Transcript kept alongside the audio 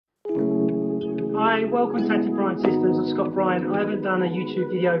Hi, welcome to Active Systems. I'm Scott Bryant. I haven't done a YouTube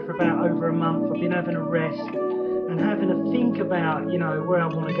video for about over a month. I've been having a rest and having a think about, where I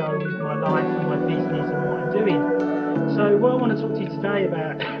want to go with my life and my business and what I'm doing. So what I want to talk to you today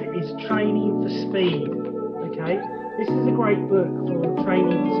about is training for speed. Okay, this is a great book for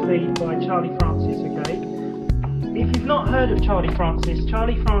training for speed by Charlie Francis. Okay, if you've not heard of Charlie Francis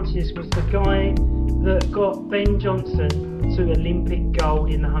was the guy that got Ben Johnson to Olympic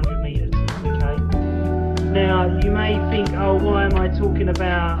gold in the 100 metres. Okay. Now you may think, oh, why am I talking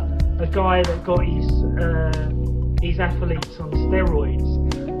about a guy that got his athletes on steroids?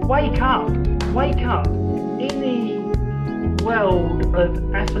 Wake up! Wake up! In the world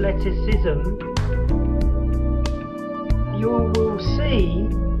of athleticism, you will see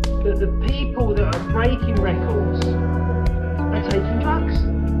that the people that are breaking records are taking drugs.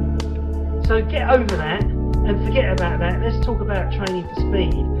 So get over that and forget about that. Let's talk about training for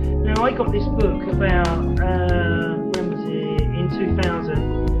speed. Now, I got this book about, when was it? In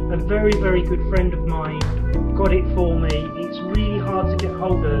 2000. A very, very good friend of mine got it for me. It's really hard to get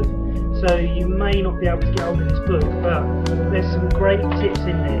hold of, so you may not be able to get hold of this book, but there's some great tips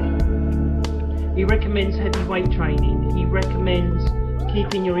in there. He recommends heavy weight training. He recommends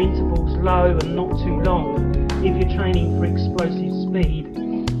keeping your intervals low and not too long if you're training for explosive speed.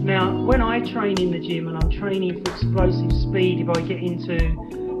 Now, when I train in the gym and I'm training for explosive speed, if I get into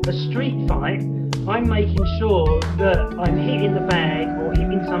a street fight, I'm making sure that I'm hitting the bag or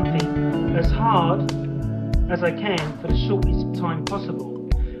hitting something as hard as I can for the shortest time possible.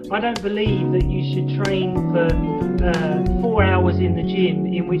 I don't believe that you should train for 4 hours in the gym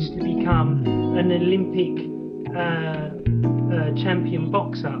in which to become an Olympic champion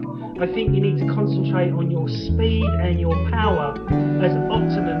boxer. I think you need to concentrate on your speed and your power as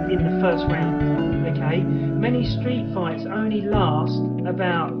optimum in the first round. Okay, many street fights only last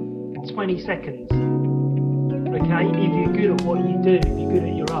about 20 seconds. Okay, if you're good at what you do, if you're good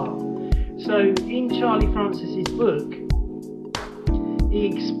at your art. So in Charlie Francis's book, he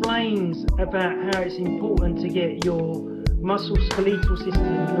explains about how it's important to get your musculoskeletal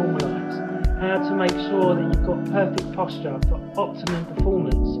system normalised, how to make sure that you've got perfect posture for optimum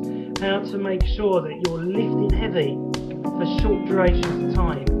performance, how to make sure that you're lifting heavy for short durations of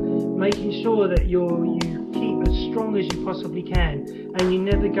time, making sure that you keep as strong as you possibly can, and you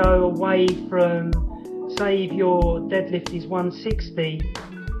never go away from, say if your deadlift is 160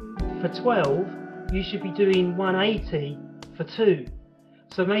 for 12, you should be doing 180 for 2.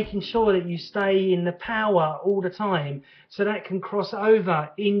 So making sure that you stay in the power all the time, so that can cross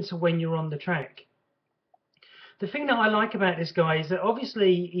over into when you're on the track. The thing that I like about this guy is that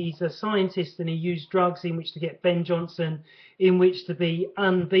obviously he's a scientist and he used drugs in which to get Ben Johnson, in which to be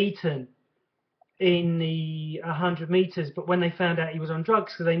unbeaten in the 100 metres, but when they found out he was on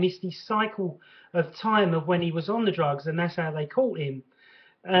drugs, because they missed his cycle of time of when he was on the drugs, and that's how they caught him.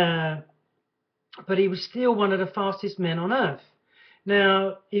 But he was still one of the fastest men on earth.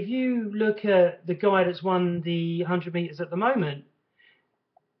 Now, if you look at the guy that's won the 100 metres at the moment,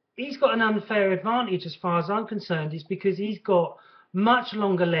 he's got an unfair advantage as far as I'm concerned, is because he's got much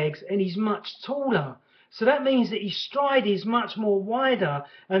longer legs and he's much taller. So that means that his stride is much more wider,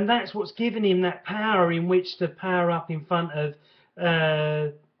 and that's what's given him that power in which to power up in front of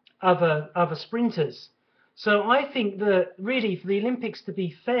other sprinters. So I think that really for the Olympics to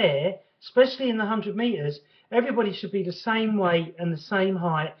be fair, especially in the 100 metres, everybody should be the same weight and the same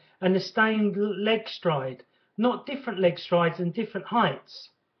height and the same leg stride, not different leg strides and different heights.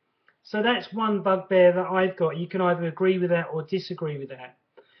 So that's one bugbear that I've got. You can either agree with that or disagree with that.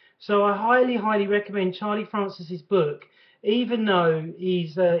 So I highly, highly recommend Charlie Francis's book, even though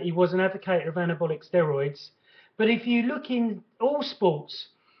he was an advocate of anabolic steroids. But if you look in all sports,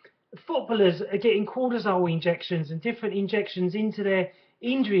 footballers are getting cortisol injections and different injections into their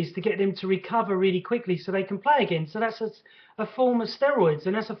injuries to get them to recover really quickly so they can play again. So that's a form of steroids,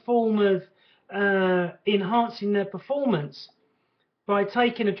 and that's a form of enhancing their performance by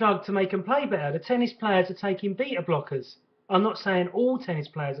taking a drug to make them play better. The tennis players are taking beta blockers. I'm not saying all tennis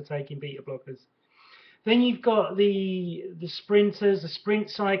players are taking beta blockers. Then you've got the sprinters, the sprint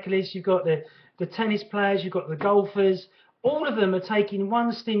cyclists, you've got the tennis players, you've got the golfers. All of them are taking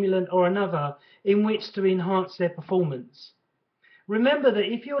one stimulant or another in which to enhance their performance. Remember that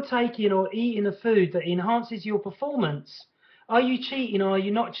if you're taking or eating a food that enhances your performance, are you cheating or are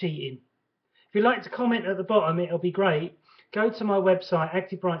you not cheating? If you'd like to comment at the bottom, it'll be great. Go to my website,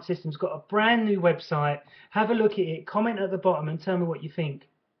 Active Systems, got a brand new website. Have a look at it, comment at the bottom and tell me what you think.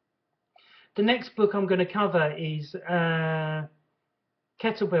 The next book I'm going to cover is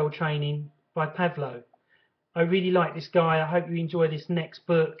Kettlebell Training by Pavlo. I really like this guy. I hope you enjoy this next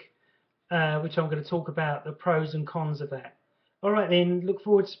book. which I'm going to talk about the pros and cons of that. All right then, look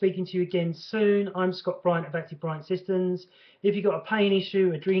forward to speaking to you again soon. I'm Scott Bryant of Active Bryant Systems. If you've got a pain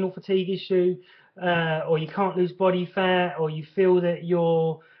issue, adrenal fatigue issue, or you can't lose body fat, or you feel that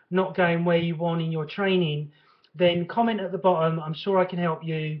you're not going where you want in your training, then comment at the bottom. I'm sure I can help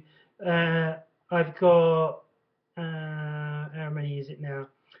you. I've got, how many is it now?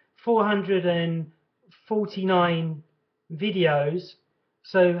 449 videos.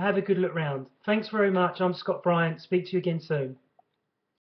 So have a good look round. Thanks very much. I'm Scott Bryant. Speak to you again soon.